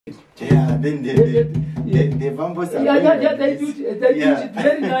Yeah, then the vampires are they use it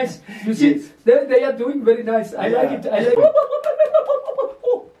very nice. You see, Yes. they are doing very nice. I like it.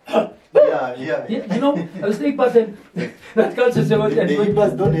 Yeah. You know, I was thinking about that culture. The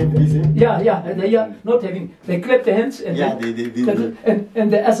Ibas don't have this. They are not having. They clap their hands and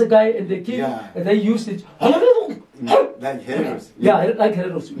and the assegai and the king, and they used it. Like heroes. Yeah, like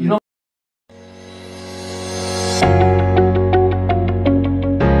heroes. You know.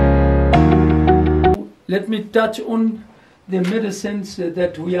 Let me touch on the medicines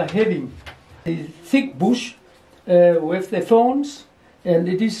that we are having. A thick bush with the thorns, and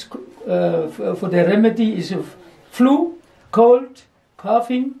it is for the remedy is of flu, cold,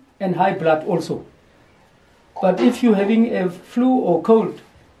 coughing, and high blood also. But if you're having a flu or cold,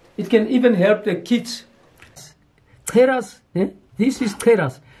 it can even help the kids. Teras, this is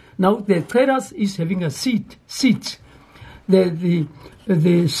teras. Now the teras is having a seeds. The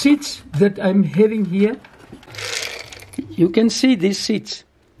seeds that I'm having here, you can see these seeds.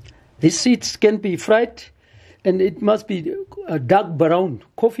 These seeds can be fried, and it must be a dark brown,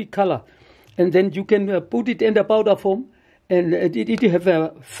 coffee color. And then you can put it in the powder form, and it have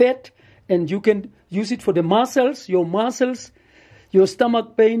a fat, and you can use it for the muscles, your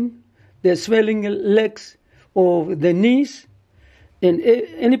stomach pain, the swelling legs, or the knees, and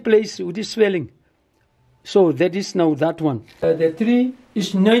any place with this swelling. So that is now that one. The tree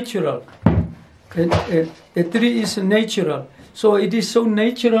is natural. And the tree is natural. So it is so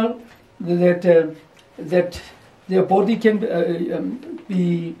natural that that their body can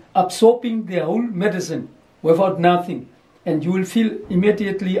be absorbing the whole medicine without nothing. And you will feel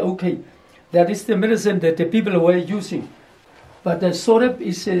immediately okay. That is the medicine that the people were using. But the sorep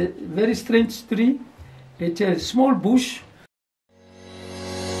is a very strange tree. It's a small bush.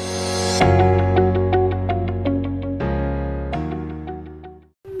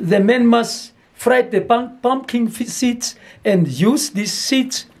 The man must fry the pumpkin seeds and use these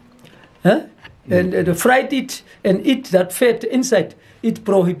seeds, and fry it and eat that fat inside. It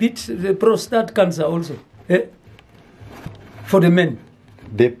prohibits the prostate cancer also, for the men.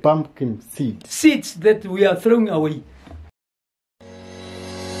 The pumpkin seeds. Seeds that we are throwing away.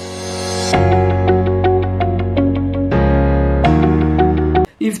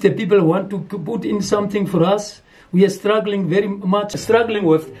 If the people want to put in something for us, we are struggling very much, struggling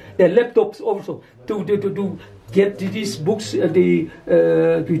with the laptops also to get these books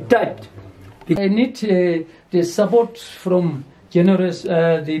typed. I need the support from generous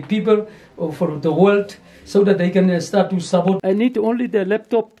the people from the world so that they can start to support. I need only the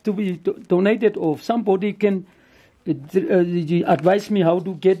laptop to be donated, or somebody can advise me how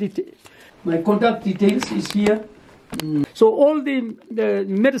to get it. My contact details is here. So all the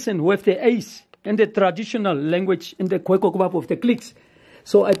medicine with the ACE and the traditional language and the Khoekhoegowab of the clicks.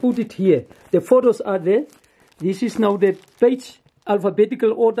 So I put it here. The photos are there. This is now the page,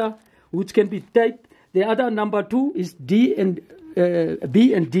 alphabetical order, which can be typed. The other number 2 is D and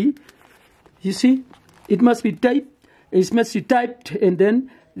B and D. You see, it must be typed. It must be typed, and then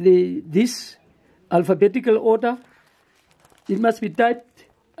this alphabetical order. It must be typed.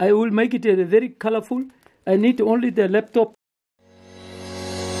 I will make it very colorful. I need only the laptop.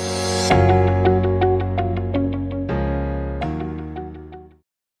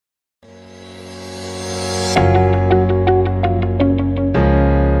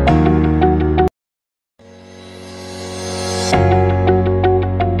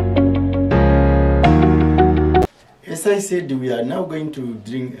 As I said, we are now going to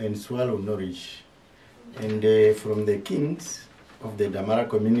drink and swallow nourish. And from the kings of the Damara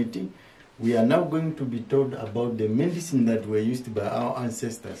community, we are now going to be told about the medicine that were used by our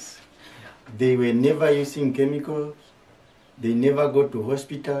ancestors. They were never using chemicals. They never go to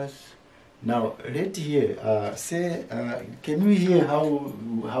hospitals. Now, right here, can we hear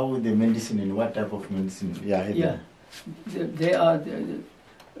how the medicine and what type of medicine we are having? Yeah, there are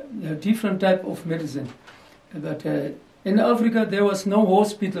different type of medicine. But in Africa, there was no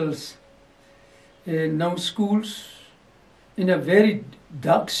hospitals, no schools. In a very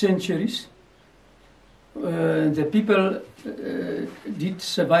dark centuries, the people did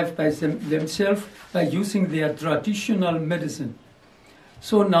survive by themselves by using their traditional medicine.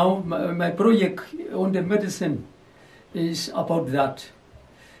 So now my project on the medicine is about that.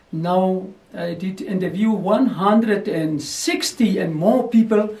 Now I did interview 160 and more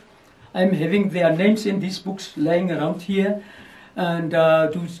people. I'm having their names in these books lying around here, and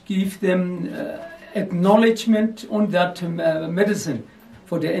to give them acknowledgement on that medicine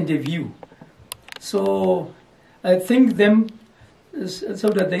for the interview. So I thank them so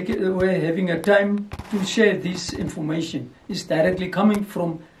that they were having a time to share this information. It's directly coming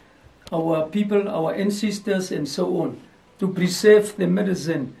from our people, our ancestors, and so on, to preserve the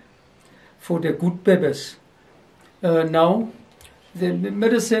medicine for the good purpose. Now, the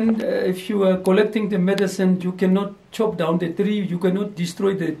medicine, if you are collecting the medicine, you cannot chop down the tree, you cannot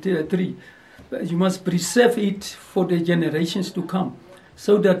destroy the tree. You must preserve it for the generations to come,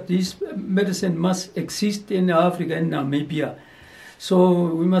 so that this medicine must exist in Africa and Namibia. So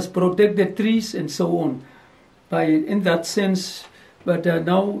we must protect the trees and so on, in that sense. But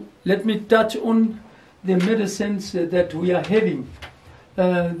now let me touch on the medicines that we are having.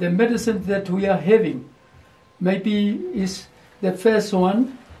 The medicine that we are having maybe is the first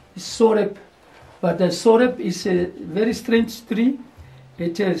one is sorep. But the sorep is a very strange tree.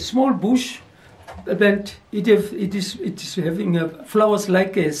 It's a small bush, but it is having flowers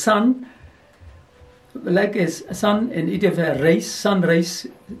like a sun, and it have a sun rays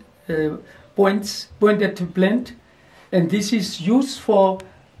pointed to plant, and this is used for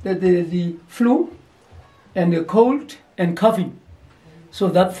the flu and the cold and coughing. So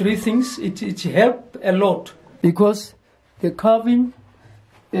that three things, it help a lot, because the coughing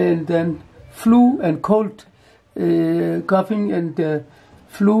and then flu and cold, coughing and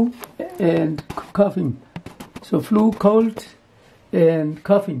flu and coughing. So flu, cold and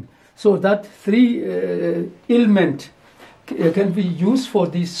coughing. So that three ailment can be used for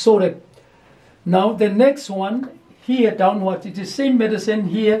this sorep. Now the next one here downward, it is same medicine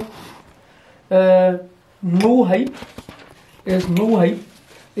here. Ngoohype. There's ngoohype.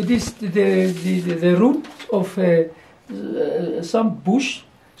 It is the root of some bush,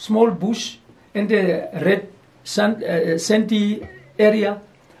 small bush, in the red sandy area,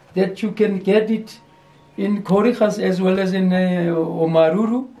 that you can get it in Korigas as well as in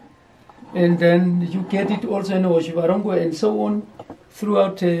Omaruru, and then you get it also in Oshivarongo and so on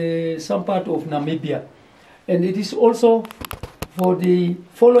throughout some part of Namibia. And it is also for the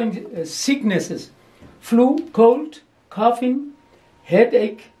following sicknesses: flu, cold, coughing,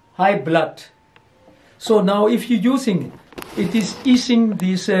 headache, high blood. So now if you're using it is easing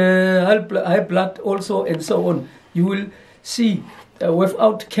this high blood also and so on. You will see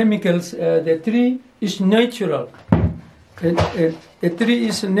without chemicals, the tree is natural. The tree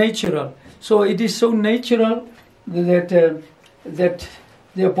is natural. So it is so natural that that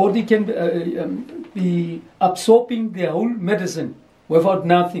the body can be absorbing the whole medicine without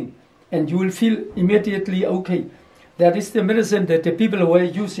nothing, and you will feel immediately okay. That is the medicine that the people were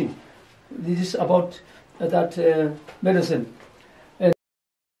using. This is about that medicine.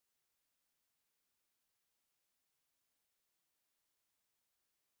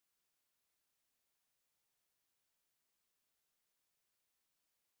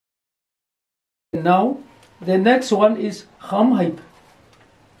 Now, the next one is Ngoohype.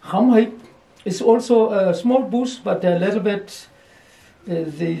 Ngoohype is also a small bush, but a little bit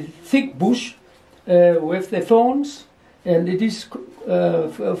the thick bush with the thorns, and it is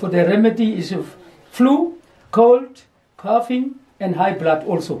for the remedy is of flu, cold, coughing, and high blood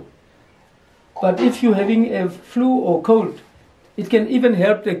also. But if you're having a flu or cold, it can even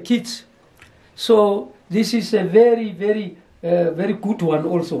help the kids. So this is a very, very, very good one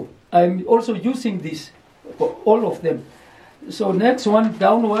also. I'm also using this for all of them. So next one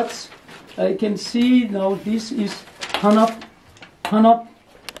downwards, I can see now this is Hanap. Hanap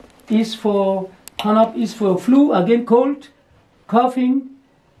is for flu, again cold, coughing,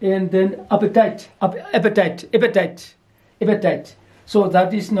 and then appetite. So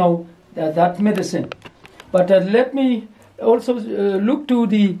that is now that medicine. But let me also look to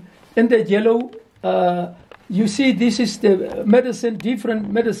in the yellow. You see, this is the medicine,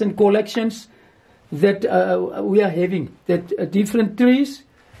 different medicine collections that we are having. That different trees,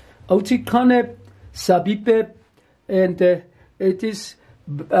 Otikane, Sabipe, and it is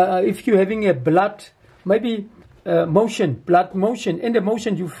if you're having a blood, maybe blood motion. In the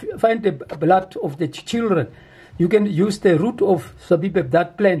motion, you find the blood of the children. You can use the root of Sabipe,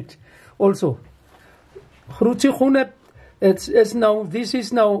 that plant, also. It's now. This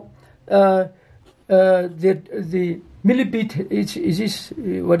is now. The millipede is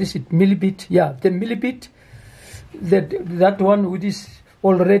what is it? Millipede, yeah, the millipede. That one which is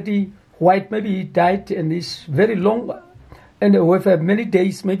already white, maybe it died and is very long, and with many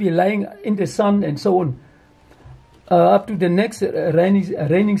days, maybe lying in the sun and so on. Up to the next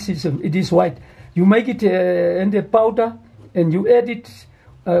raining season, it is white. You make it in the powder, and you add it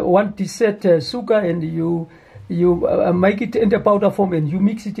 1 teaspoon sugar, and you make it in the powder form, and you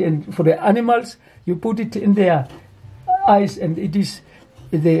mix it. And for the animals, you put it in their eyes, and it is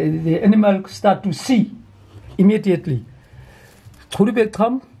the animal start to see immediately.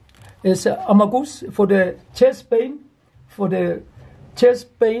 Kuribekam is amagus for the chest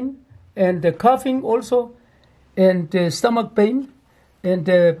pain, and coughing also, and stomach pain, and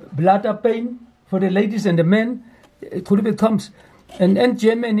bladder pain for the ladies and the men. It comes. And in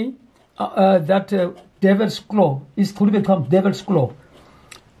Germany, that devil's claw is could become devil's claw.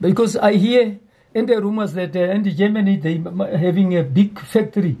 Because I hear in the rumors that in Germany they having a big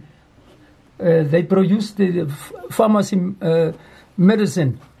factory. They produce the pharmacy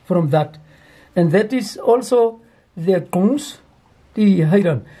medicine from that. And that is also the Kungs, the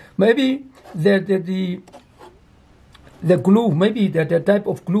Hayran. Maybe the glue, maybe the type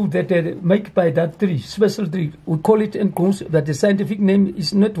of glue that they make by that tree, special tree, we call it in Kungs, but the scientific name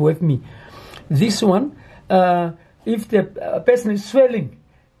is not with me. This one, if the person is swelling,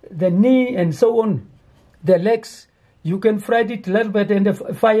 the knee and so on, the legs, you can fry it a little bit in the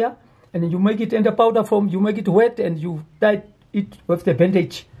fire, and you make it in the powder form, you make it wet, and you tie it with the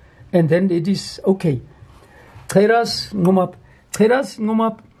bandage, and then it is okay. Keras ngomap,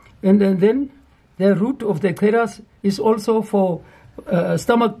 and then the root of the keras is also for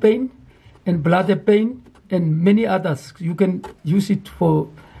stomach pain and bladder pain and many others. You can use it for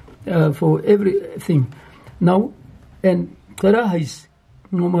everything. Now, and keras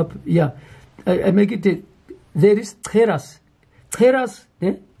ngomap, yeah, I make it. There is keras. Keras,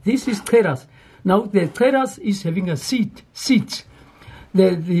 this is keras. Now the keras is having a seeds.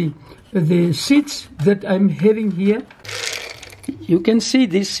 The seeds that I'm having here, you can see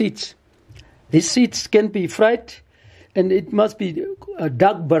these seeds. These seeds can be fried, and it must be a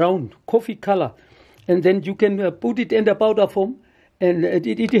dark brown, coffee color. And then you can put it in the powder form, and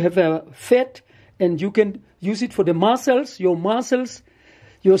it have a fat, and you can use it for the muscles,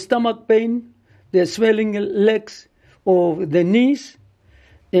 your stomach pain, the swelling legs, or the knees,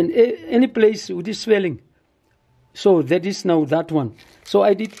 and any place with this swelling. So that is now that one. So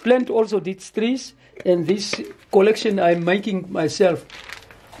I did plant also these trees, and this collection I'm making myself.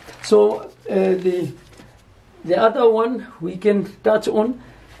 So the other one we can touch on.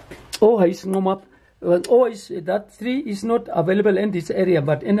 Always that tree is not available in this area,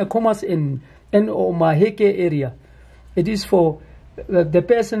 but in a Khomas in Omaheke area, it is for the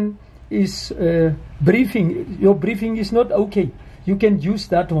person is breathing. Your breathing is not okay. You can use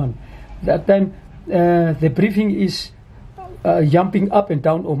that one. That time the breathing is jumping up and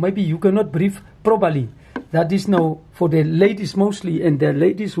down, or maybe you cannot breathe properly. That is now for the ladies mostly, and the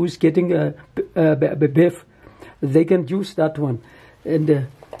ladies who is getting a bath, they can use that one. And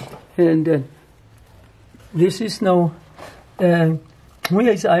this is now, I'm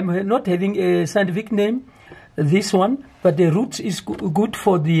not having a scientific name, this one, but the roots is good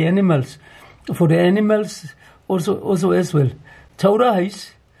for the animals. For the animals also as well.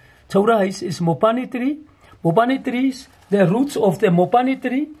 Taurahais is Mopani tree. Mopani trees, the roots of the Mopani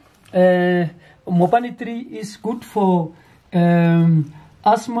tree, Mopani tree is good for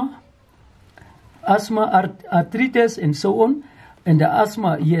asthma, arthritis, and so on. And the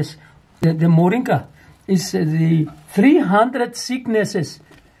asthma, yes, the moringa is the 300 sicknesses.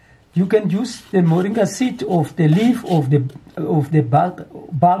 You can use the moringa seed of the leaf of the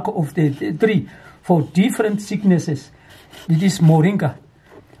bark of the tree for different sicknesses. It is moringa.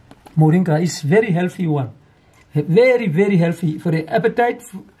 Moringa is very healthy one, very very healthy for the appetite.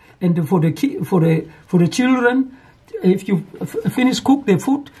 And for the children, if you finish cook the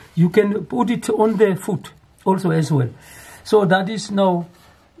food, you can put it on the food also as well. So that is now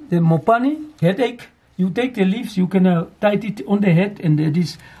the Mopani headache. You take the leaves, you can tie it on the head, and it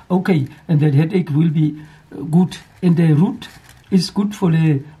is okay. And that headache will be good. And the root is good for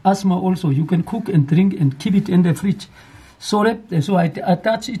the asthma also. You can cook and drink and keep it in the fridge. Sorep, so I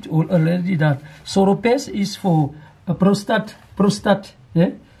attach it already. That soropes is for prostate,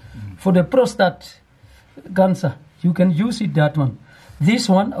 yeah. For the prostate cancer, you can use it, that one. This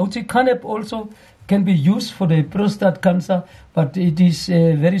one, Auchikanep, also can be used for the prostate cancer, but it is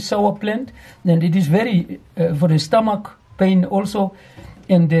a very sour plant, and it is very for the stomach pain also.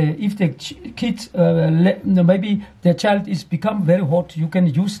 And if the kids, maybe the child is become very hot, you can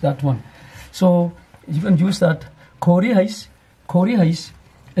use that one. So you can use that. Korihais,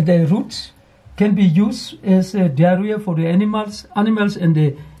 the roots can be used as diarrhea for the animals and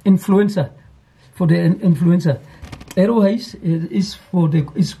the influenza, for the influenza. Arrowhead is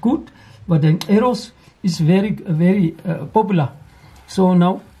good, but then arrows is very popular. So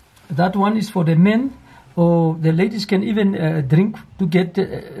now that one is for the men, or the ladies can even drink to get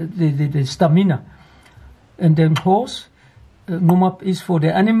the stamina. And then horse, nomap is for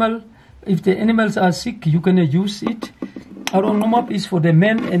the animal. If the animals are sick, you can use it. Nomap is for the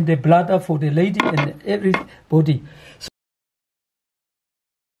men, and the bladder for the lady and everybody.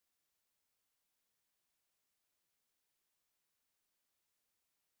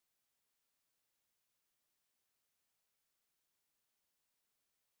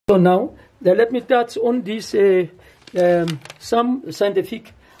 So now, let me touch on this some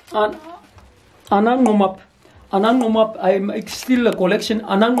scientific anangomap. Anangomap, I make still a collection.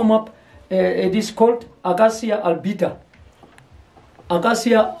 Anangomap, it is called Acacia albida.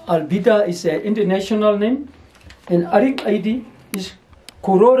 Acacia albida is an international name, and Arik ID is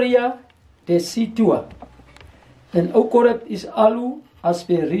Cororia decitua, and Ocorep is Alu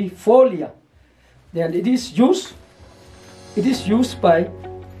asperifolia. Then it is used by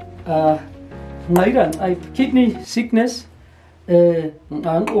kidney sickness, the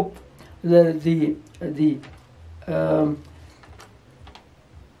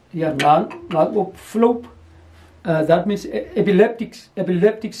flow. That means epileptics.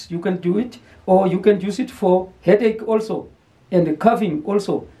 You can do it, or you can use it for headache also, and coughing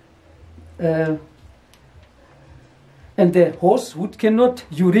also. And the horse who cannot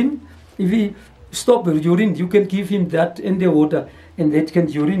urine, if he stop urine, you can give him that in the water, and that can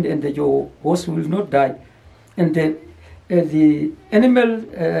urine, and your horse will not die. And the animal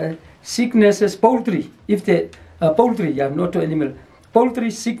sicknesses, poultry, if the poultry, not animal,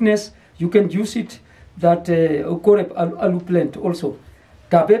 poultry sickness, you can use it. That Ocorep alu plant also.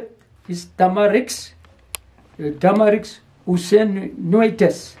 Tabet is Tamarix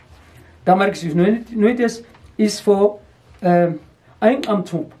usenoides. Tamarix usenoides is for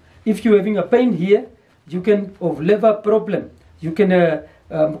if you're having a pain here, you can of liver problem. You can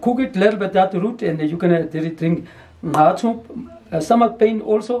cook it a little bit that root, and you can drink stomach pain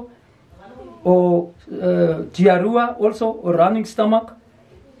also, or diarrhea also, or running stomach.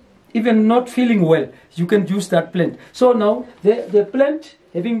 Even not feeling well, you can use that plant. So now the plant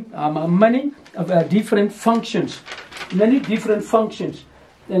having many different functions,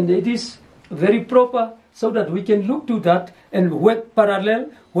 and it is very proper so that we can look to that and work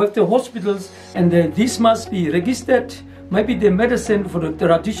parallel with the hospitals. And this must be registered. Maybe the medicine for the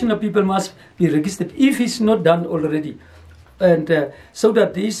traditional people must be registered if it's not done already, and so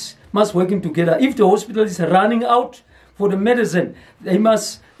that this must working together. If the hospital is running out for the medicine, they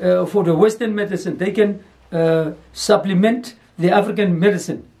must. For the Western medicine, they can supplement the African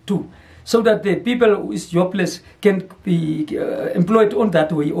medicine too, so that the people who is jobless can be employed on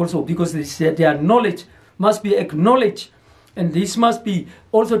that way also, because their knowledge must be acknowledged, and this must be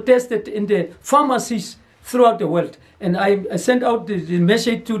also tested in the pharmacies throughout the world. And I sent out the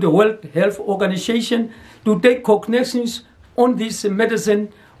message to the World Health Organization to take cognizance on this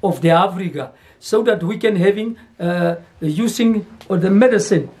medicine of the Africa, so that we can having using the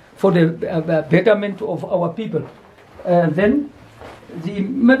medicine for the betterment of our people. Then the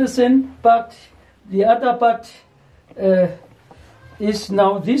medicine part, the other part is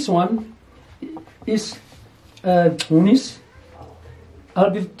now this one is Hunis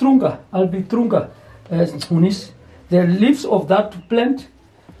albitrunga Hunis. The leaves of that plant.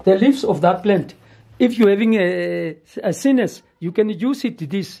 If you're having a sinus, you can use it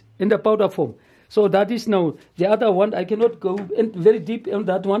this in the powder form. So that is now the other one. I cannot go in very deep on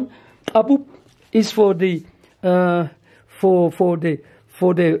that one. Abu is for the for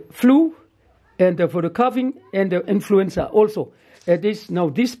the flu, and for the coughing and the influenza also. It is now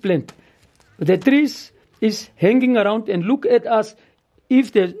this plant. The trees is hanging around and look at us.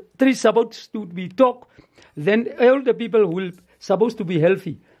 If the tree is supposed to be talk, then all the people will supposed to be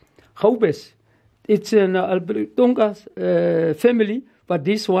healthy. Houbes, it's an Albertonga family, but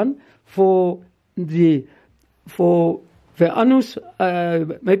this one for the anus,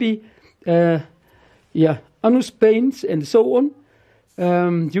 maybe anus pains and so on.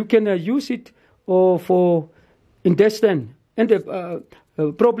 You can use it for intestine and the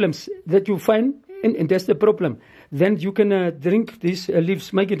problems that you find in intestine problem. Then you can drink these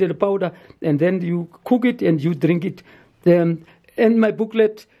leaves, make it in a powder, and then you cook it and you drink it. Then in my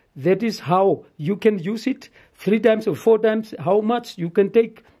booklet, that is how you can use it 3 times or 4 times. How much you can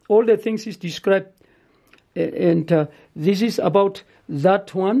take, all the things is described. And this is about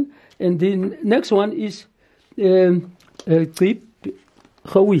that one. And the next one is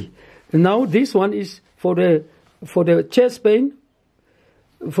now this one is for the chest pain,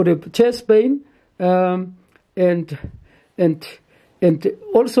 and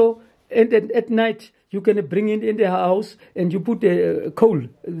also at night you can bring it in the house and you put the coal,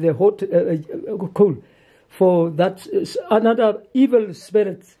 the hot coal. For that, another evil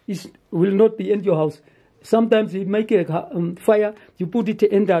spirit will not be in your house. Sometimes you make a fire, you put it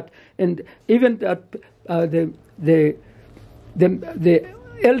in that, and even that the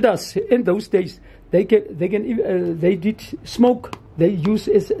elders in those days they did smoke. They use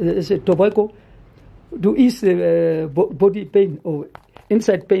as a tobacco to ease the body pain or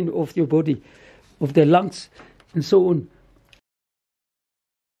inside pain of your body, of the lungs, and so on.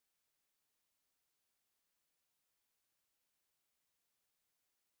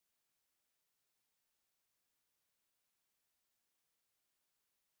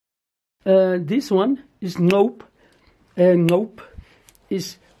 This one is Nope. Nope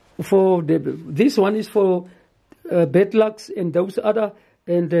is for this one is for bed bugs and those other,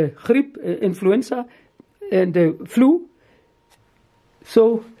 and griep, influenza, and flu.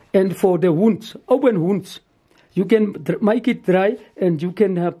 So, and for the wounds, open wounds, you can make it dry and you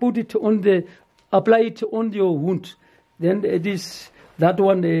can put it on apply it on your wound. Then it is, that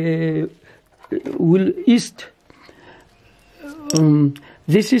one will ease.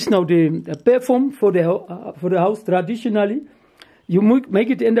 This is now the perfume for the house. Traditionally, you make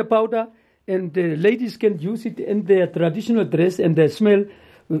it in the powder, and the ladies can use it in their traditional dress, and the smell.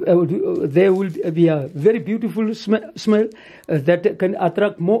 There will be a very beautiful smell that can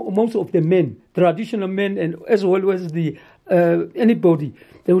attract most of the men, traditional men, and as well as the anybody.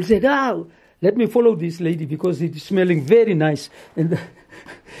 They will say, "Ah, let me follow this lady because it is smelling very nice." And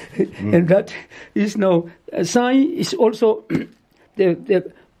and that is now Sai is also the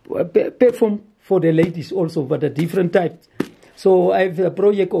perfume for the ladies also, but a different type. So I have a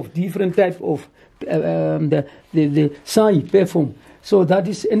project of different type of the Sai perfume. So that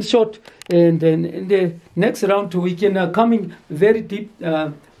is in short, and then in the next round we can coming very deep.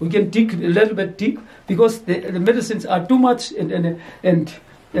 We can dig a little bit deep because the medicines are too much, and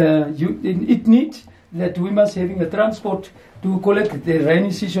it needs that we must having a transport to collect the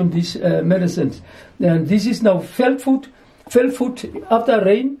rainy season these medicines. And this is now felt food. Felt food after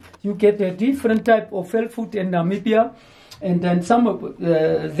rain, you get a different type of felt food in Namibia, and then some of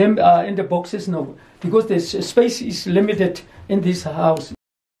them are in the boxes now because the space is limited in this house.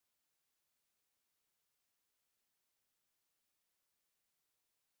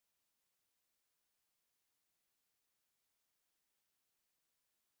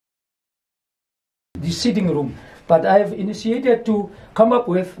 The sitting room, but I have initiated to come up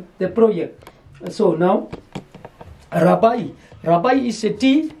with the project. So now, Rabai is a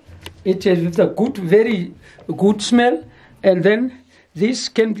tea. It has a good, very good smell, and then this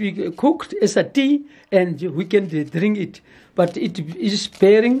can be cooked as a tea, and we can drink it. But it is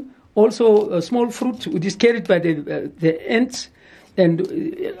bearing also a small fruit, which is carried by the ants, and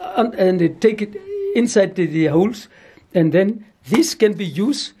they take it inside the holes, and then this can be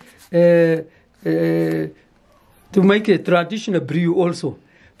used to make a traditional brew also.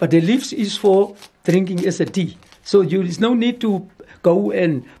 But the leaves is for drinking as a tea. So there is no need to go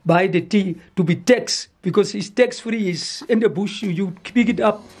and buy the tea to be taxed, because it's tax-free. It's in the bush. You pick it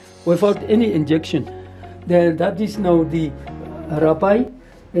up without any injection. Then that is now the Rabai.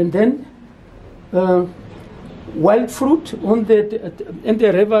 And then wild fruit on in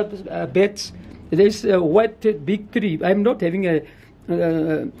the river beds. There is a white big tree. I'm not having a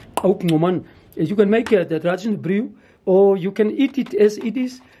open one. You can make the traditional brew, or you can eat it as it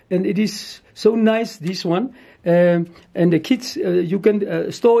is, and it is so nice, this one. And the kids, you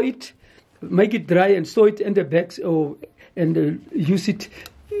can store it, make it dry and store it in the bags, and use it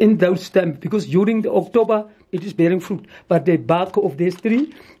in those times, because during the October it is bearing fruit. But the bark of this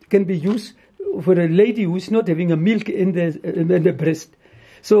tree can be used for a lady who is not having a milk in the breast.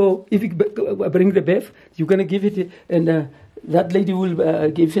 So if you bring the bath, you're going to give it, and that lady will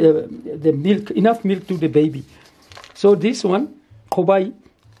give the milk, enough milk to the baby. So this one, Kobai,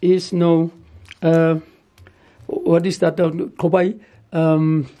 is now, what is that? Kobai,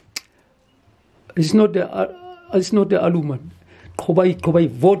 it's not the aluman. Kobai,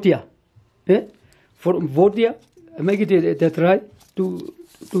 Vodia. For Vodia, make it that right to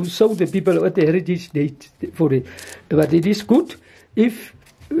show the people what the heritage date for it. But it is good if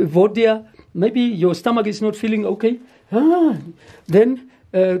Vodia, maybe your stomach is not feeling okay. Then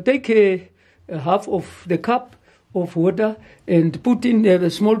take a half of the cup of water and put in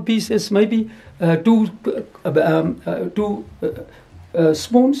small pieces, maybe two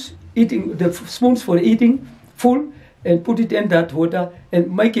spoons, eating the spoons for eating full, and put it in that water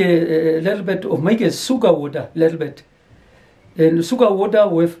and make a little bit, or make a sugar water, little bit, and sugar water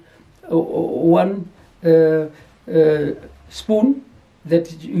with one spoon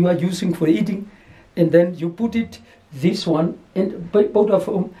that you are using for eating, and then you put it, this one, and both of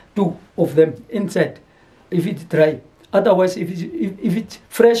them, two of them inside, if it's dry. Otherwise, if it's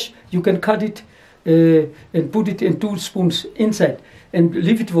fresh, you can cut it and put it in 2 spoons inside, and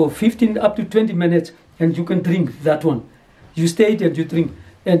leave it for 15 up to 20 minutes, and you can drink that one. You stay it and you drink,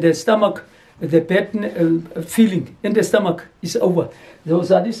 and the stomach, the bad feeling in the stomach is over. So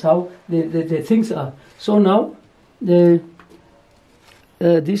that is how the things are. So now,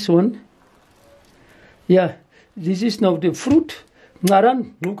 this one, yeah, this is now the fruit,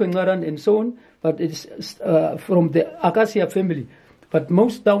 ngaran, ngaran, and so on, but it's from the acacia family. But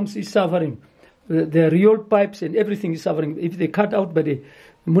most towns is suffering. the real pipes and everything is suffering. If they cut out by the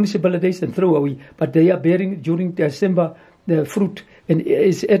municipalities and throw away, but they are bearing during December the fruit, and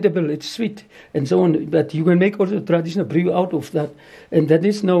it's edible, it's sweet, and so on. But you can make also traditional brew out of that. And that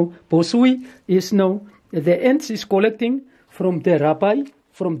is now, Bosui is now, the ants is collecting from the rabbi,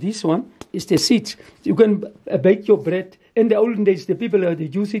 from this one, is the seeds. You can bake your bread. In the olden days, the people they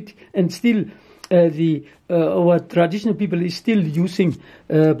use it, and still our traditional people is still using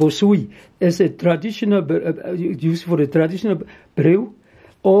Bosui as a traditional, use for a traditional brew,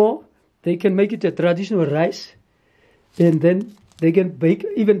 or they can make it a traditional rice, and then they can bake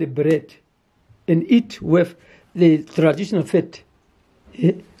even the bread and eat with the traditional fat,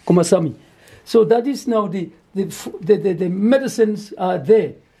 komasami. So that is now the medicines are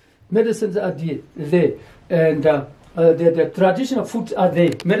there. Medicines are there. And the traditional foods are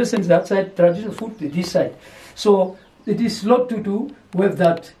there. Medicines that side, traditional food this side. So it is a lot to do with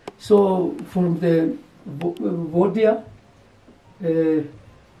that. So from the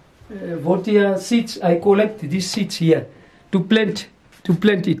Votia seeds, I collect these seeds here to plant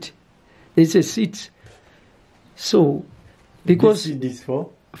it. It's a seeds. So because this seed is for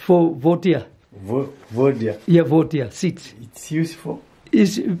Votia. Votia. Yeah, Votia seeds. It's useful.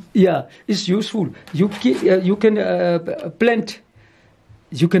 It's useful. You can plant.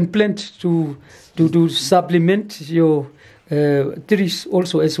 You can plant to supplement your trees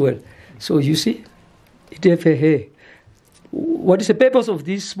also as well. So you see, it have a hair. What is the purpose of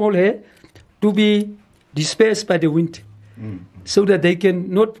this small hair? To be dispersed by the wind, so that they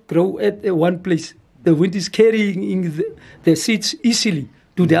can not grow at one place. The wind is carrying the seeds easily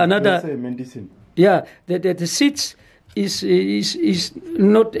to the another. That's a medicine. Yeah, the seeds is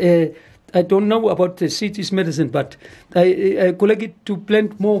not. I don't know about the seeds is medicine, but I collect it to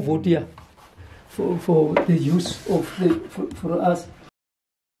plant more Votia for the use of for us.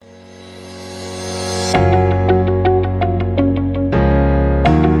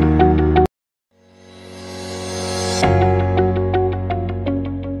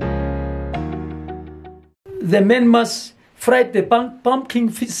 The men must fry the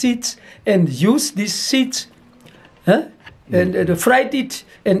pumpkin seeds and use these seeds, and fry it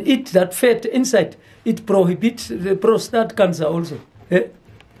and eat that fat inside. It prohibits the prostate cancer also,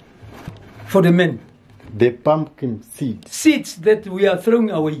 for the men. The pumpkin seeds. Seeds that we are throwing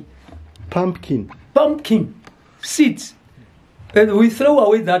away. Pumpkin seeds. And we throw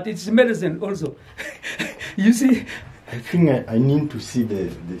away that, it's medicine also. You see? I think I need to see the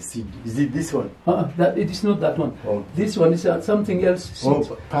seed. Is it this one? That it is not that one. Oh. This one is something else. Seeds.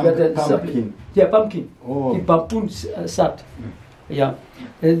 Pumpkin. Yeah, pumpkin. Oh. Pumpkin sat. Yeah.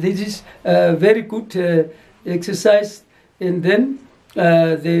 This is very good exercise. And then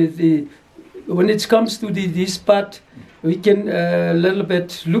when it comes to this part, we can a little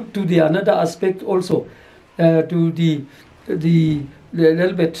bit look to the another aspect also, to the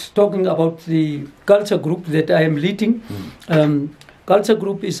little bit talking about the culture group that I am leading. Culture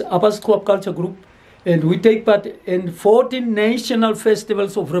group is Abbasquap Culture Group, and we take part in 14 national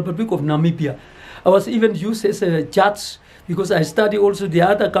festivals of Republic of Namibia. I was even used as a judge because I study also the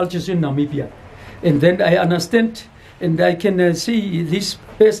other cultures in Namibia, and then I understand and I can see this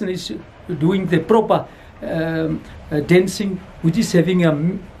person is doing the proper dancing, which is having a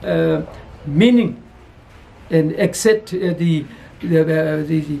meaning, and accept the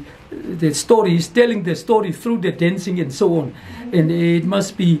story is telling the story through the dancing and so on, and it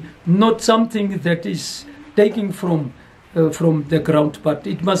must be not something that is taking from the ground, but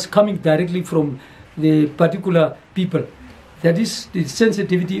it must coming directly from the particular people. That is the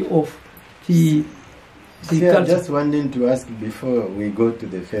sensitivity of the culture. I just wanted to ask before we go to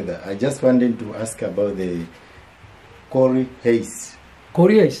the feather. I just wanted to ask about the Kori Haze.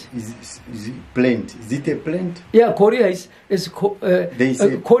 Kori Haze is it plant? Is it a plant? Yeah, Kori Haze is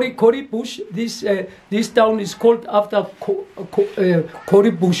Kori Bush. This town is called after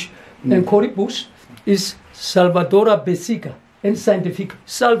Kori Bush, and Kori Bush is Salvadora basica, and scientific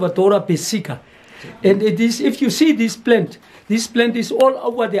Salvadora basica. And it is, if you see this plant is all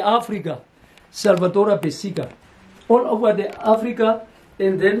over the Africa, Salvadora basica, all over the Africa,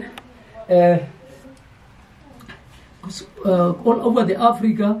 and then all over the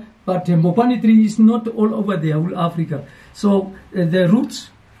Africa, but the Mopani tree is not all over the whole Africa. So the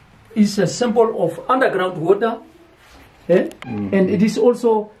roots is a symbol of underground water, and it is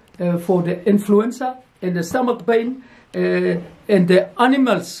also for the influenza and the stomach pain, and the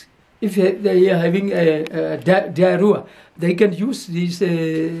animals, if they are having diarrhea, they can use these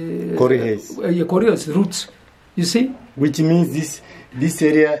Kori Haze roots. You see? Which means this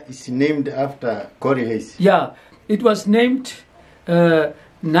area is named after Kori Haze. Yeah. It was named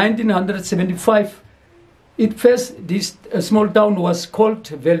 1975, this small town was called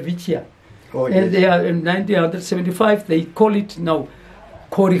Velvitia. Oh, And yes. in 1975, they call it now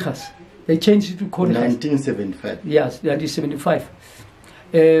Korihas. They changed it to Korihas. 1975. Yes, 1975.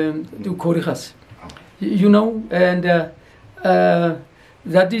 To Korihas. You know, and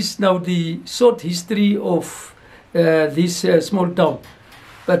that is now the short history of this small town.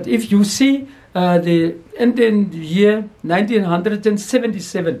 But if you see the end in the year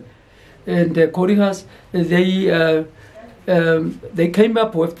 1977, and Korihas, they came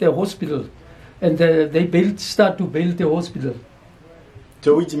up with the hospital, and they start to build the hospital.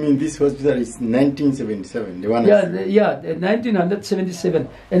 So which means this hospital is 1977, the one. 1977.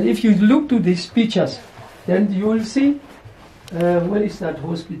 And if you look to these pictures, then you will see where is that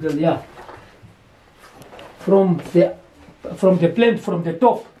hospital? Yeah, from the plane, from the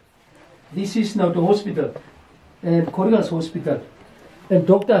top. This is now the hospital, and Korihas Hospital. And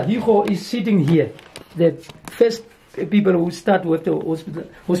Dr. Hijo is sitting here, the first people who start with the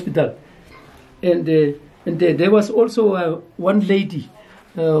hospital. And there was also one lady,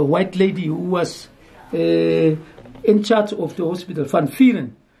 white lady, who was in charge of the hospital, Van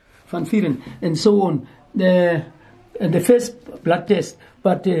Vieren, and so on. And the first blood test,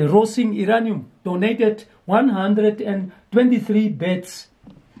 but Rosing Iranium donated 123 beds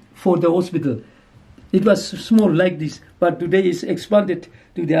for the hospital. It was small like this, but today it's expanded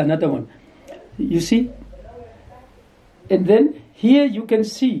to the another one. You see? And then here you can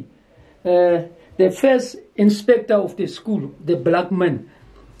see the first inspector of the school, the black man,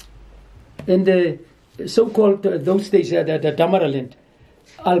 and the so-called those days the Damaraland,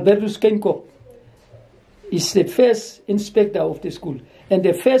 Albertus Kenko, is the first inspector of the school. And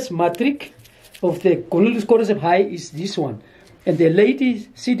the first matric of the Cornelius Corozep High is this one. And the lady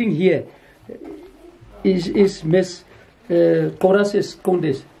sitting here is Miss Coraces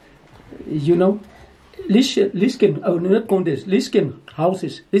Condes. You know, Liskin, not Condes, Liskin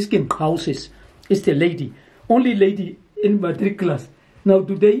houses is the lady. Only lady in matric class. Now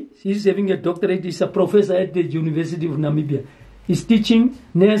today, she's having a doctorate, she's a professor at the University of Namibia. He's teaching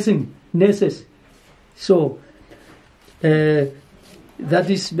nurses. So, that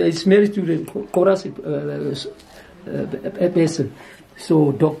is married to the Corozep person.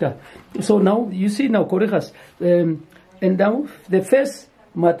 So, doctor. So now, you see now, Korihas. And now, the first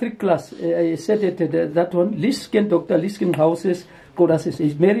matric class, I said it, that one, Liskin, Dr. Liskin houses, Korozep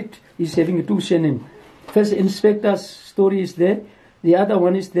is married, he's having two children. First inspector's story is there, the other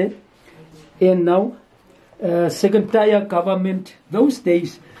one is there. And now, second tier government, those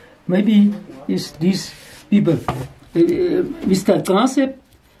days, maybe is these people. Mr. Corozep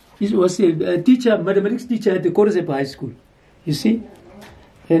was a teacher, mathematics teacher at the Corozep High School. You see?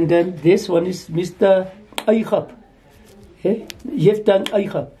 And then this one is Mr. Aychab. Yeftan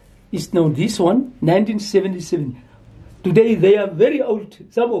Aychab is now this one, 1977. Today they are very old.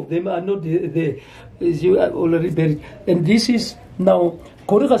 Some of them are not there, as you are already buried. And this is now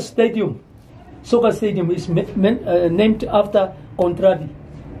Korihas Stadium. Soccer Stadium is named after Contradi.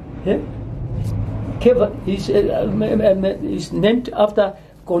 Keva is named after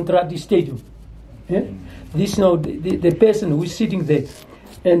Contradi Stadium. This now the person who is sitting there.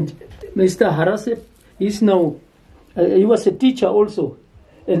 And Mr. Harasep is now, he was a teacher also,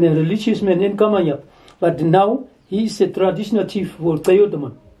 and a religious man in Kamanyap. But now he is a traditional chief for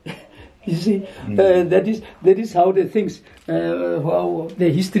Toyotaman. You see, that is how the things, how the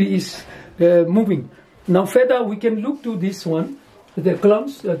history is moving. Now further we can look to this one, the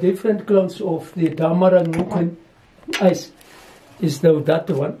clans, different clans of the Damara Nuken ice is now that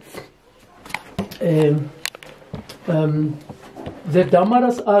one. The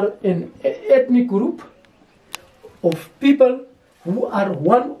Damaras are an ethnic group of people who are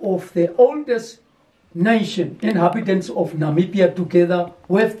one of the oldest nation inhabitants of Namibia together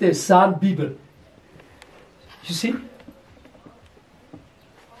with the San people. You see?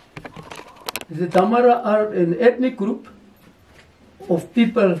 The Damara are an ethnic group of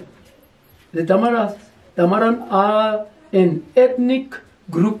people. The Damaran are an ethnic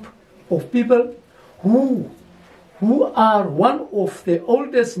group of people who are one of the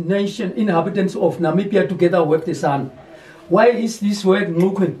oldest nation inhabitants of Namibia together with the San. Why is this word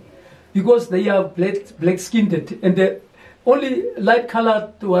Nuken? Because they are black-skinned, and the only light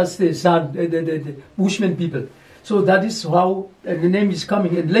colored was the San, the Bushman people. So that is how the name is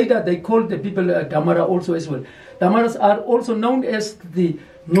coming. And later they called the people Damara also as well. Damaras are also known as the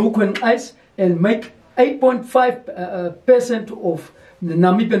Nuken Ice and make 8.5% of the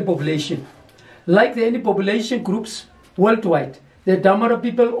Namibian population. Like any population groups worldwide, the Damara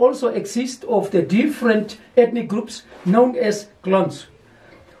people also exist of the different ethnic groups known as clans.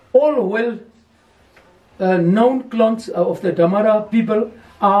 all well known clans of the Damara people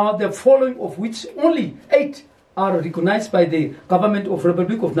are the following, of which only 8 are recognized by the government of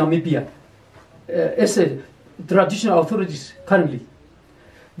Republic of Namibia as traditional authorities currently.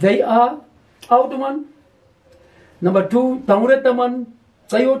 They are Audaman, number 2, Tanguretaman,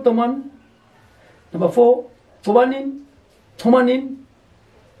 Tayotaman, number 4, Tobanin, Tomanin,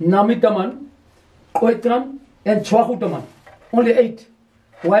 Namitaman, Koetran, and Chwahutaman. Only 8.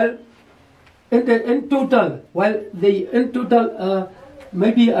 While in total,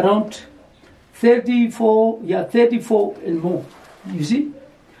 maybe around 34 and more. You see?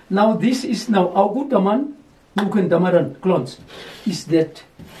 Now this is now Augutaman, Nuken Damaran clans. Is that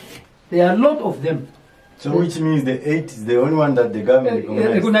there are a lot of them. So which means the 8 is the only one that the government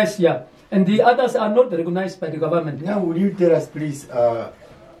recognized, yeah. And the others are not recognized by the government. Now would you tell us please,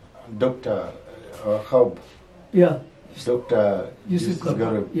 Dr. Haub? Yeah. Dr. Yusuf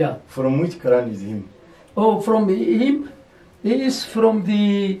Garib. Yeah. From which clan is him? Oh, from him, he's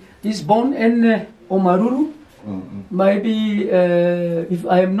born in Omaruru. Maybe, if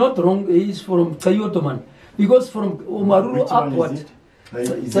I am not wrong, he's from Tayotaman. Because from Omaruru upward.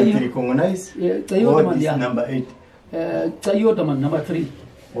 Is it recognized? Yeah, Tayotaman, is yeah. number 8? Tayotaman, number 3.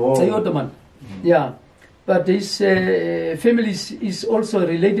 Oh. Tayotaman, yeah. But his family is also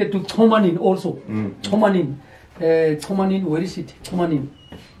related to Tomanin also. Tomanin. Tomanin, where is it? Tomanin.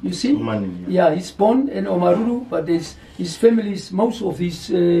 You see? Tomanin, yeah, he's born in Omaruru, but his family is, most of his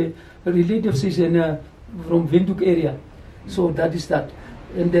relatives is from Windhoek area. So that is that.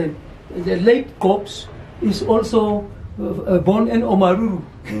 And the late corpse is also born in Omaruru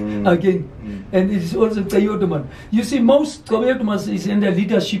again. And it is also Tayotaman. You see, most Tayotamans is in the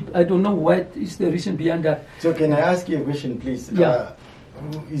leadership. I don't know what is the reason behind that. So can I ask you a question, please? Yeah.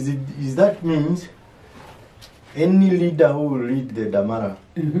 Is that means any leader who will lead the Damara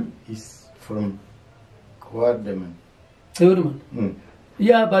is from Kwademan? Tayotaman.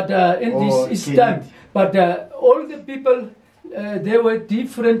 Yeah, but in this time, but all the people, there were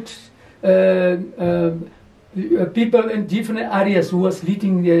different people in different areas who was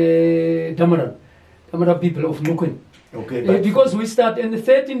leading the Damara people of Nuken. Okay, because we start in the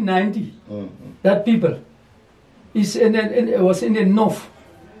 1390, that people is was in the north.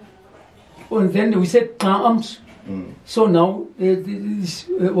 And then we said Kaams. So now this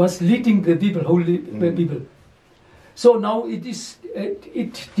was leading the people, holy people. So now it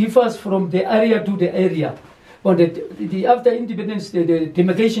differs from the area to the area. But after independence, the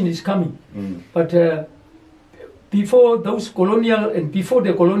demarcation is coming. But before those colonial and before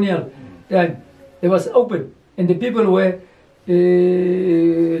the colonial time, it was open, and the people were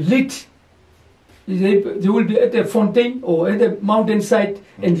lit. They will be at the fountain or at the mountainside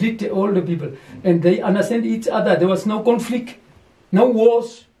and lead all the people. And they understand each other. There was no conflict, no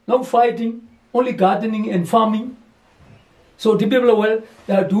wars, no fighting, only gardening and farming. So the people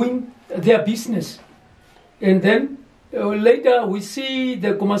they are doing their business. And then later we see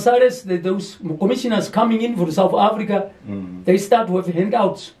the commissaries, those commissioners coming in for South Africa, they start with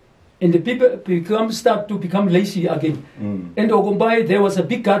handouts. And the people start to become lazy again. And Ogumbai, there was a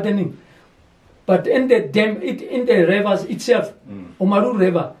big gardening. But in the dam, in the rivers itself, Omaru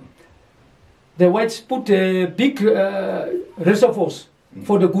River, the whites put big reservoirs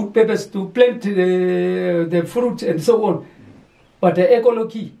for the good peppers to plant the fruit and so on. But the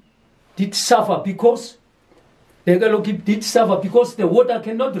ecology did suffer because the water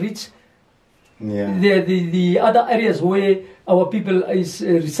cannot reach the other areas where our people is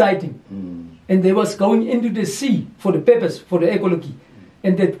residing. And they was going into the sea for the peppers, for the ecology.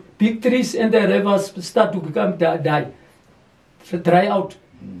 And the big trees and the rivers start to become dry out.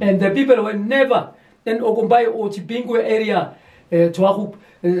 And the people were never, in Ogumbai or Chipingue area, Chwahup,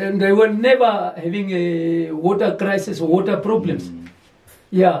 and they were never having a water crisis or water problems.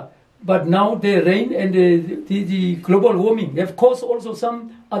 Yeah, but now the rain and the global warming have caused also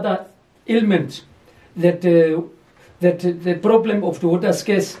some other ailments that the problem of the water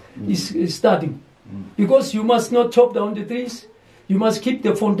scarce is starting. Because you must not chop down the trees. You must keep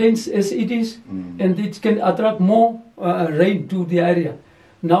the fountains as it is, and it can attract more rain to the area.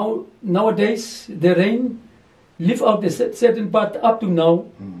 Nowadays, the rain leave out a certain part up to now,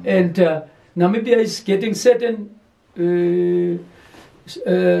 and Namibia is getting certain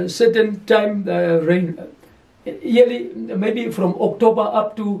time rain yearly, maybe from October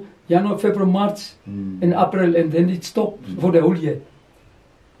up to January, February, March, and April, and then it stops for the whole year.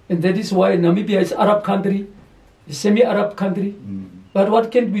 And that is why Namibia is Arab country. Semi-Arab country, but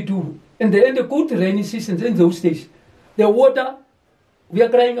what can we do? And in the good rainy seasons in those days, the water, we are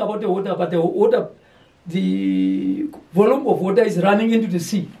crying about the water, but the water the volume of water is running into the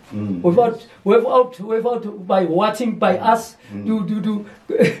sea. Without by watching by us to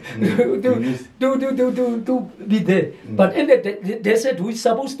be there. But in the desert, we're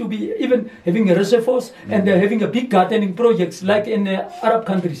supposed to be even having reservoirs and having a big gardening projects like in Arab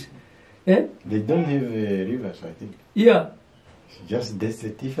countries. They don't have rivers, I think. Yeah. It's just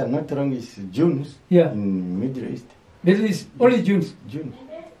desert. If I'm not wrong, it's dunes in Middle East. Middle East, only dunes. Dunes.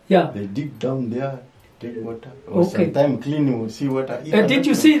 Yeah. They dig down there, take water. Or sometimes clean seawater. Did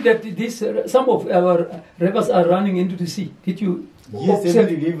you see that this some of our rivers are running into the sea? Did you? Yes,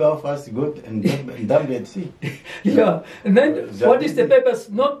 every river of us got and dump at sea. Yeah. And then what is the purpose?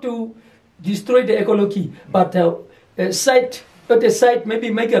 Not to destroy the ecology, but at the site maybe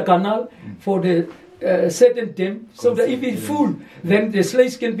make a canal for the certain dam, so that if it's full, then the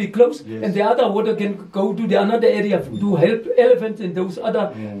sluice can be closed and the other water can go to the another area to help elephants and those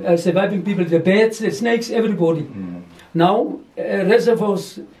other surviving people, the birds, the snakes, everybody. Now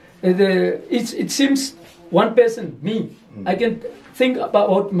reservoirs, it seems one person, me, I can think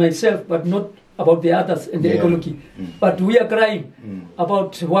about myself, but not about the others and the ecology. But we are crying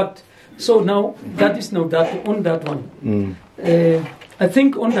about what. So now that is now that on that one. I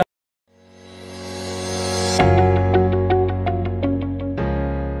think on that.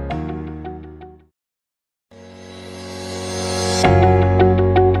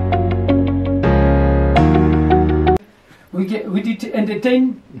 We did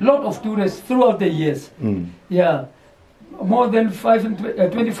entertain a lot of tourists throughout the years. Yeah, more than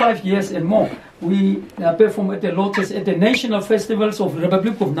 25 years and more. We perform at the lodges, at the national festivals of the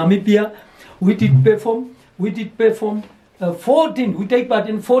Republic of Namibia. We did perform 14. We take part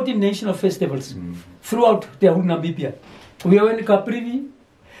in 14 national festivals throughout the whole Namibia. We were in Caprivi.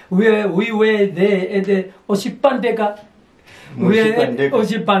 We were there at the Osipanteka. We were at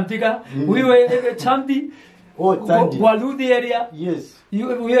Osipanteka. We were at Chandi. Waludi area. Yes. We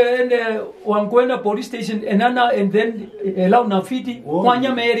were in the Wangwena police station, Enana, and then Launafiti,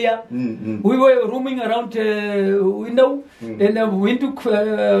 Wanyam area. We were roaming around window, and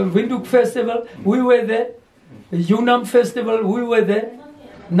Windhoek Festival. We were there. Unam Festival. We were there.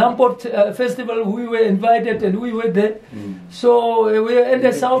 Namport Festival. We were invited, and we were there. So we were in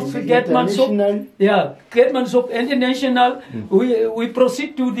the south. Getmansop. Yeah, Getmansop International. We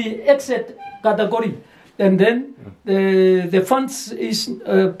proceed to the exit category. And then the funds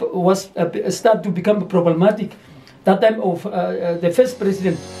start to become problematic. That time of the first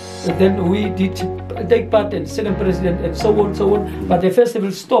president, then we did take part in second president and so on. But the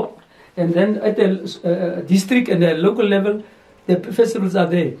festival stopped. And then at the district and the local level, the festivals are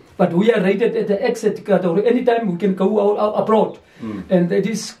there. But we are rated at the exit category. Anytime we can go out abroad. And it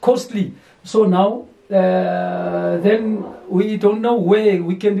is costly. So now, then we don't know where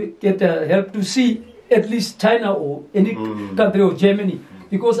we can get help to see at least China or any country or Germany,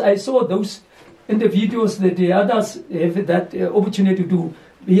 because I saw those in the videos that the others have that opportunity to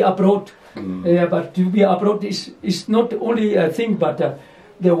be abroad. But to be abroad is not only a thing, but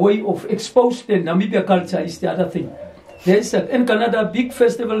the way of expose the Namibia culture is the other thing. There is in Canada a big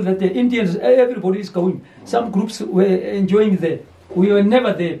festival that the Indians, everybody is going. Some groups were enjoying there. We were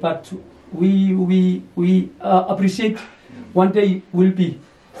never there, but we appreciate one day will be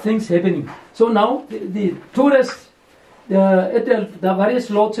things happening. So now the tourists at the various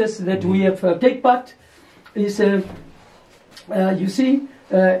lodges that we have take part is you see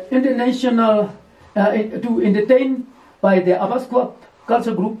international to entertain by the Abasquap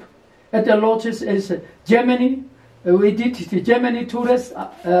culture group at the lodges is Germany. We did the Germany tourists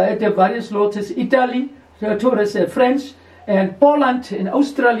at the various lodges, Italy tourists, French, and Poland, and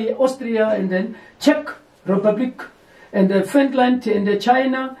Australia, Austria, and then Czech Republic, and Finland, and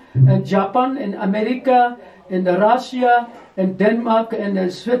China, and Japan, and America, and Russia, and Denmark,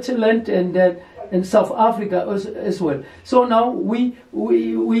 and Switzerland, and South Africa as well. So now we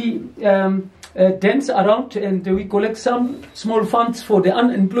dance around and we collect some small funds for the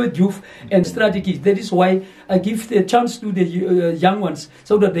unemployed youth and strategies. That is why I give the chance to the young ones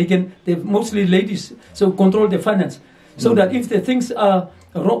so that they can, mostly ladies, so control the finance. So that if the things are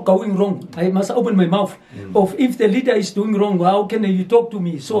going wrong, I must open my mouth. Of if the leader is doing wrong, how can you talk to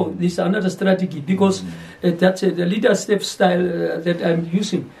me? So this is another strategy, because that's the leadership style that I'm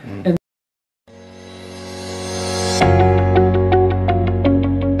using. And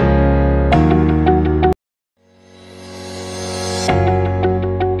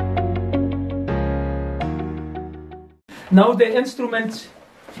now the instruments,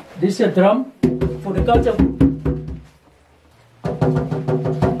 this is a drum for the culture group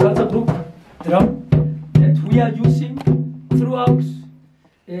drum that we are using throughout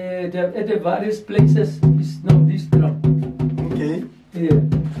the at the various places is now this drum. Okay. Yeah,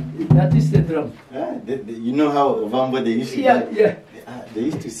 that is the drum. You know how Ovambo they used to they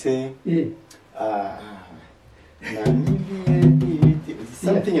used to say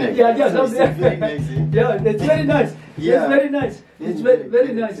something like that. Something. Very nice, eh? Yeah, that's very nice. Yeah. It's very nice. It's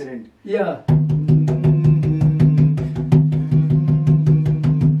very nice. Excellent. Yeah.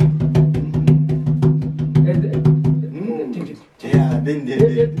 Then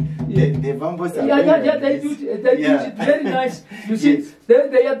the Vambos are they use it very nice. You see, Yes.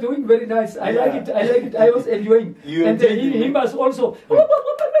 they are doing very nice. I like it. I was enjoying. And he must also. You know, I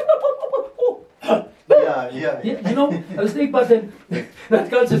was thinking about that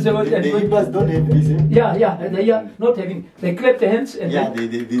culture. They was the enjoying. Ibas don't have this, eh? Yeah, they are not having. They clap their hands and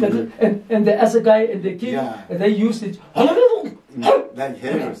and the Asagai and the king, they use it. Like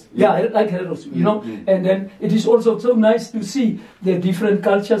heroes. Like heroes, you know. And then it is also so nice to see the different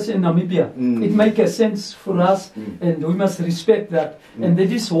cultures in Namibia. It makes a sense for us, and we must respect that. And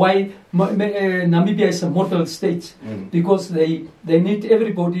that is why Namibia is a model state, because they need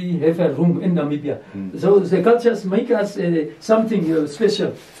everybody have a room in Namibia. So the cultures make us something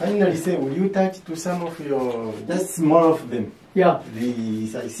special. Finally, say, will you touch to some of your, just more of them? Yeah.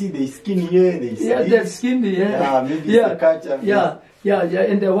 I see the skin here. They're skinny. Yeah, maybe it's the culture. Yeah.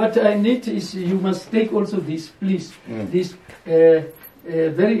 And what I need is you must take also this, please. This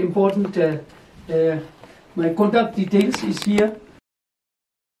very important. My contact details is here.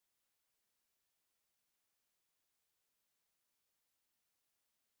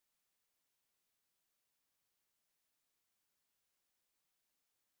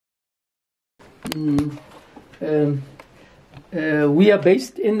 We are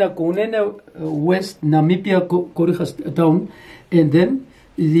based in the Kunene, West Namibia, Korigas town, and then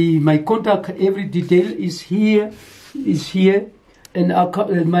my contact, every detail is here, and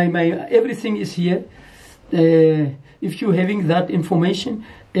my everything is here. If you're having that information,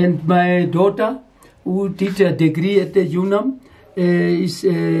 and my daughter, who did a degree at the UNAM, is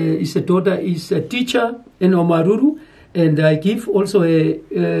a teacher in Omaruru, and I give also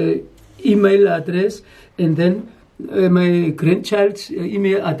a email address, and then my grandchild's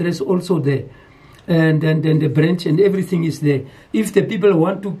email address also there, and then the branch and everything is there. If the people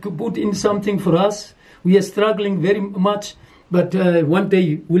want to put in something for us, we are struggling very much, but one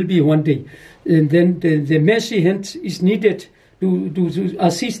day will be one day, and then the mercy hand is needed to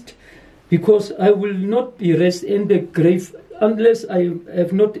assist, because I will not be rest in the grave unless I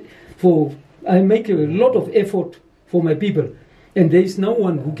have not I make a lot of effort for my people, and there is no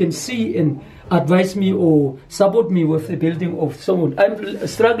one who can see and advise me or support me with the building of someone. I'm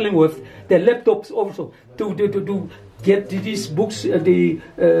struggling with the laptops also to get these books to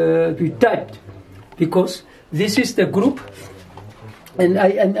typed, because this is the group, and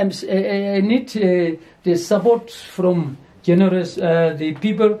I need the support from generous the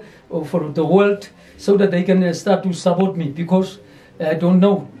people for the world, so that they can start to support me, because I don't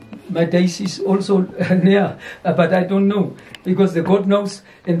know. My days is also near, but I don't know, because the God knows.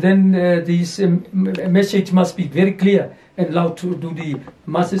 And then this message must be very clear and loud to the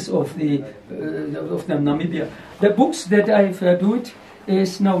masses of the Namibia. The books that I've do it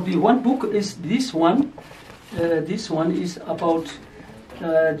is now, the one book is this one. This one is about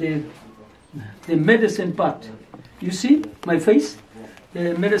the medicine part. You see my face,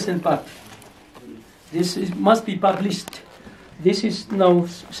 the medicine part. This must be published. This is now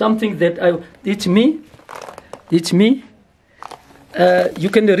something that it's me. You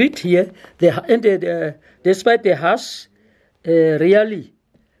can read here, despite the harsh reality,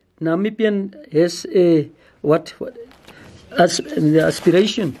 Namibian has the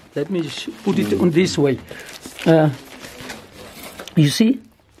aspiration. Let me put it on this way. You see,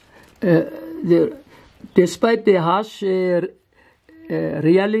 despite the harsh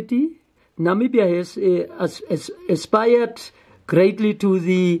reality, Namibia has aspired greatly to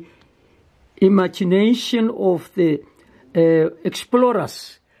the imagination of the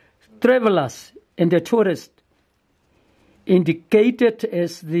explorers, travelers, and the tourists, indicated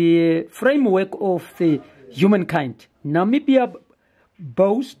as the framework of the humankind. Namibia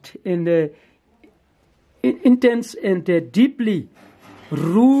boasts an intense and deeply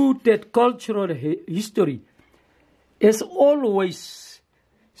rooted cultural history, as always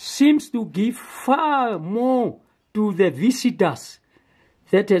seems to give far more to the visitors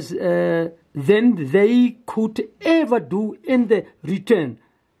than they could ever do in the return.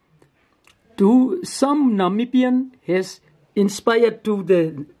 To some, Namibian has inspired to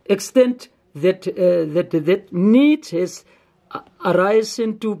the extent that that need has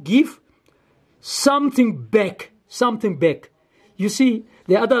arisen to give something back. you see,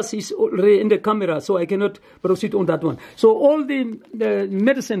 the others is already in the camera, so I cannot proceed on that one. So all the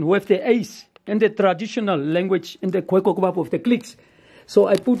medicine with the A's and the traditional language in the Kwekokobab of the cliques. So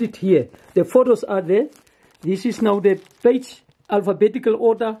I put it here. The photos are there. This is now the page, alphabetical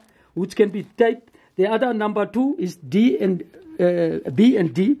order, which can be typed. The other number 2 is D and B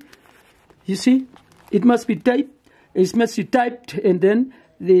and D. You see, it must be typed. It must be typed, and then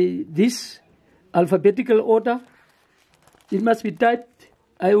this alphabetical order. It must be typed.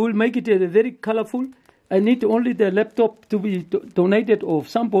 I will make it very colorful. I need only the laptop to be donated, or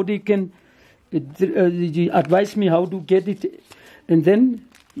somebody can advise me how to get it. And then,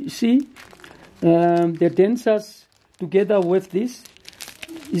 you see, the dancers together with this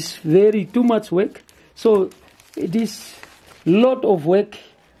is very too much work. So it is lot of work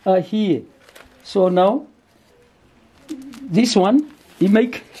here. So now, this one,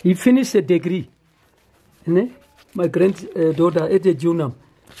 he finished a degree. My granddaughter, Ede Junam,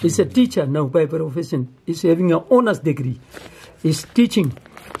 is a teacher now by profession. Is having an honors degree. Is teaching.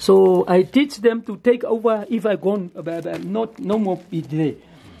 So I teach them to take over if I gone, no more be there.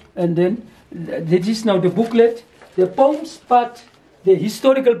 And then this is now the booklet. The poems part, the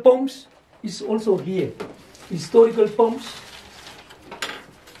historical poems is also here. Historical poems.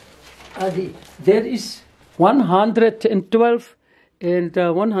 There is 112 and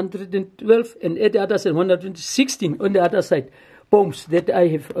 112 and at the other side 116 on the other side poems that I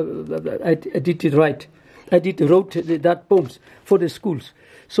have I did it right. I wrote that poems for the schools.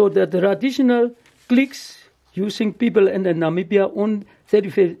 So the traditional cliques using people in Namibia on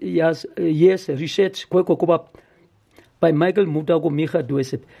 35 years research Kwekokobab by Michael Mutago Micha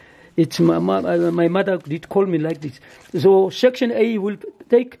Dwesep. It's my mother did call me like this. So section A will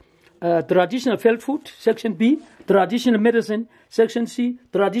take traditional felt food, section B, traditional medicine, section C,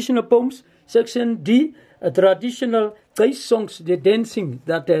 traditional poems, section D, traditional case songs, the dancing,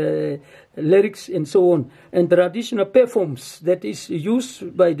 that lyrics and so on, and traditional performs that is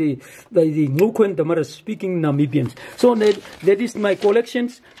used by the Ngukwen Damara speaking Namibians. So that is my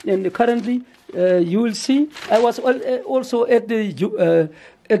collections, and currently you will see I was also at the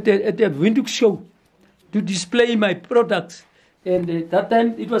Windhoek show to display my products. And that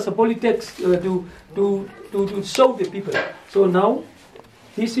time it was a polytext to show the people. So now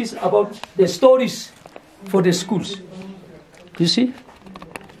this is about the stories for the schools. You see?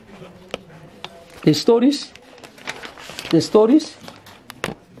 The stories.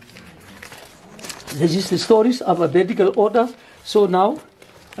 This is the stories, alphabetical order. So now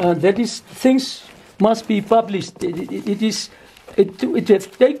that is things must be published. It has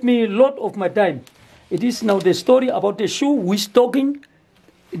taken me a lot of my time. It is now the story about the shoe who is talking.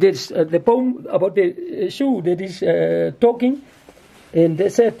 There's the poem about the shoe that is talking. And they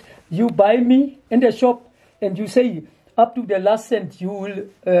said, you buy me in the shop and you say, up to the last cent you will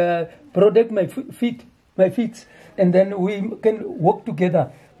protect my feet. And then we can work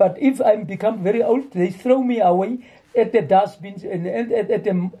together. But if I become very old, they throw me away at the dustbins and at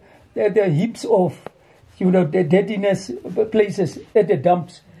the heaps of, the dirtiness places, at the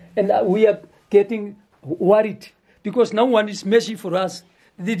dumps. And we are getting worried because no one is mercy for us.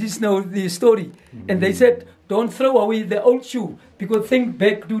 This is now the story. And they said, don't throw away the old shoe because think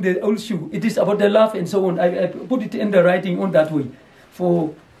back to the old shoe. It is about the love and so on. I put it in the writing on that way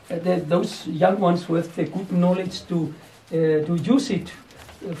for those young ones with the good knowledge to use it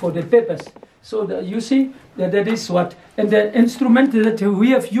for the purpose. So you see that is what. And the instrument that we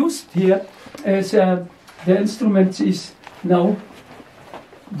have used here as the instrument is now,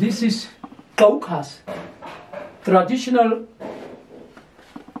 this is Kaukas, traditional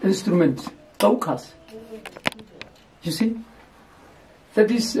instrument, Kaukas. You see?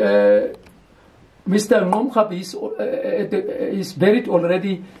 That is, Mr. Momkhab is buried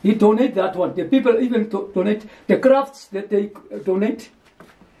already. He donated that one. The people even donate the crafts that they donate.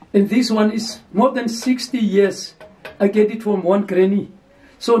 And this one is more than 60 years. I get it from one granny.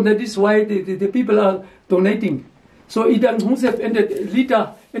 So that is why the people are donating. So Idan Husef and the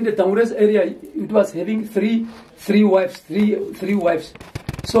leader in the Taures area, it was having three wives.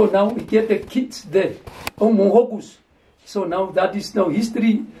 So now we get the kids there. Mohokus. So now that is now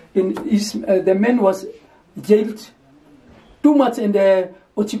history. The man was jailed too much in the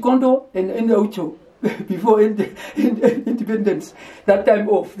Ochikondo and in the Ocho before independence. That time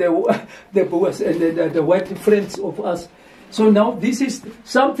of the Boers and the white friends of us. So now this is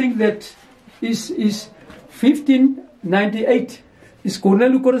something that is 1598. Is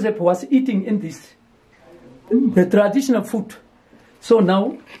Cornelius Korosep was eating in this, the traditional food. So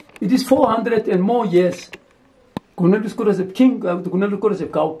now it is 400 and more years. Cornelius Korosep, King Cornelius Korosep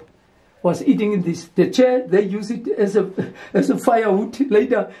Kaup. was eating in this. The chair, they use it as a firewood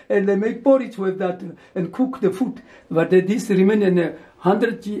later, and they make porridge with that and cook the food. But this remained in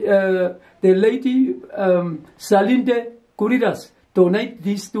 100. The lady Salinde Kuriras donate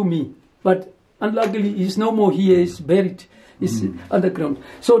this to me, but unluckily he's no more here. He's buried. He's underground.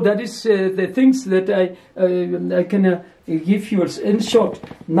 So that is the things that I can give you in short.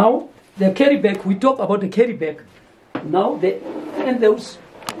 Now the carry bag. We talk about the carry bag. Now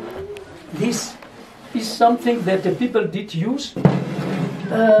this is something that the people did use,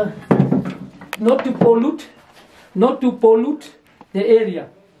 not to pollute the area.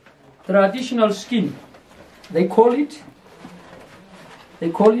 Traditional skin, they call it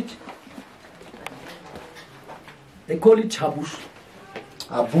chabus.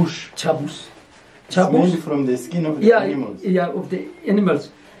 A bush. Chabus. It's made from the skin of the animals. Yeah, of the animals.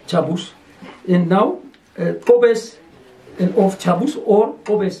 Chabus. And now, pobes of chabus or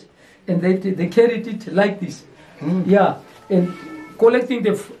pobes. And they carried it like this. Yeah, and collecting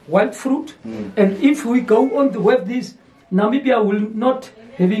the wild fruit. And if we go on to have this, Namibia will not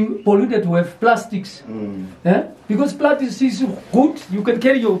having polluted with plastics. Because plastics is good, you can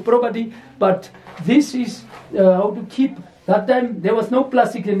carry your property, but this is how to keep. That time there was no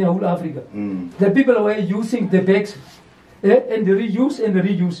plastic in the whole Africa. The people were using the bags and the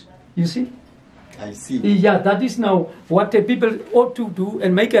reuse. You see? I see. Yeah, that is now what the people ought to do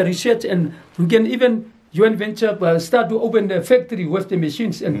and make a research, and we can even joint venture start to open the factory with the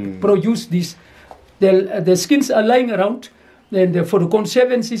machines and produce this. The skins are lying around, and for the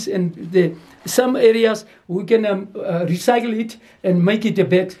conservancies and some areas we can recycle it and make it a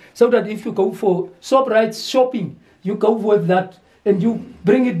bag, so that if you go for ShopRite shopping, you go with that and you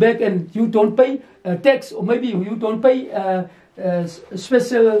bring it back and you don't pay tax, or maybe you don't pay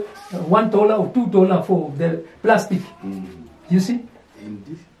special $1 or $2 for the plastic. You see?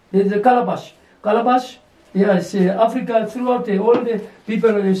 There's a calabash. Calabash, yes, Africa throughout all the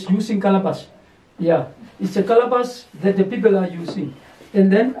people is using calabash. Yeah, it's a calabash that the people are using.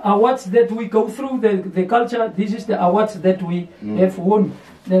 And then awards that we go through the culture. This is the awards that we have won.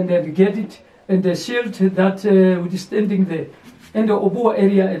 Then they get it, and the shield that which is standing there, and the Obua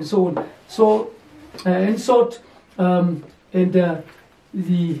area and so on. So, in short, and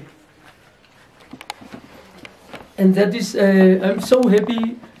that is, I'm so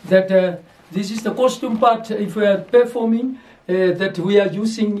happy that this is the costume part. If we are performing, that we are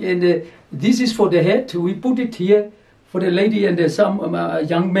using, and this is for the head. We put it here for the lady and some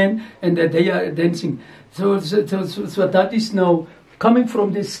young men, and they are dancing. So that is now coming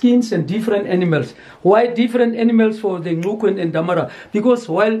from the skins and different animals. Why different animals for the Ngluku and Damara? Because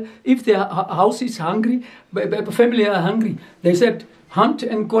if the house is hungry, family are hungry, they said hunt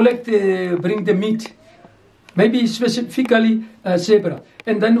and collect, bring the meat. Maybe specifically zebra.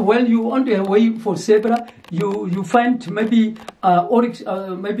 And then while you on the way for zebra, you find maybe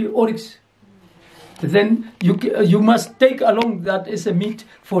oryx. Then you must take along that as a meat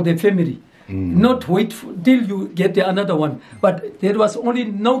for the family. Not wait till you get another one. But there was only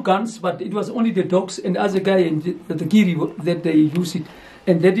no guns, but it was only the dogs and other guy and the kiri that they use it.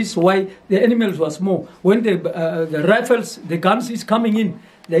 And that is why the animals was more. When the rifles, the guns is coming in,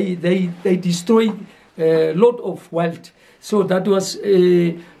 they destroy a lot of wild. So that was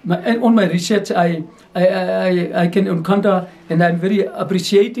on my research. I can encounter, and I'm very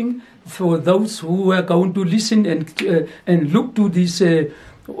appreciating for those who are going to listen and look to this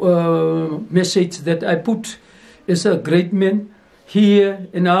message that I put as a great man here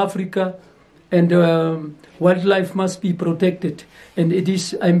in Africa, and wildlife must be protected. And it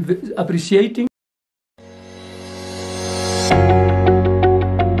is, I'm appreciating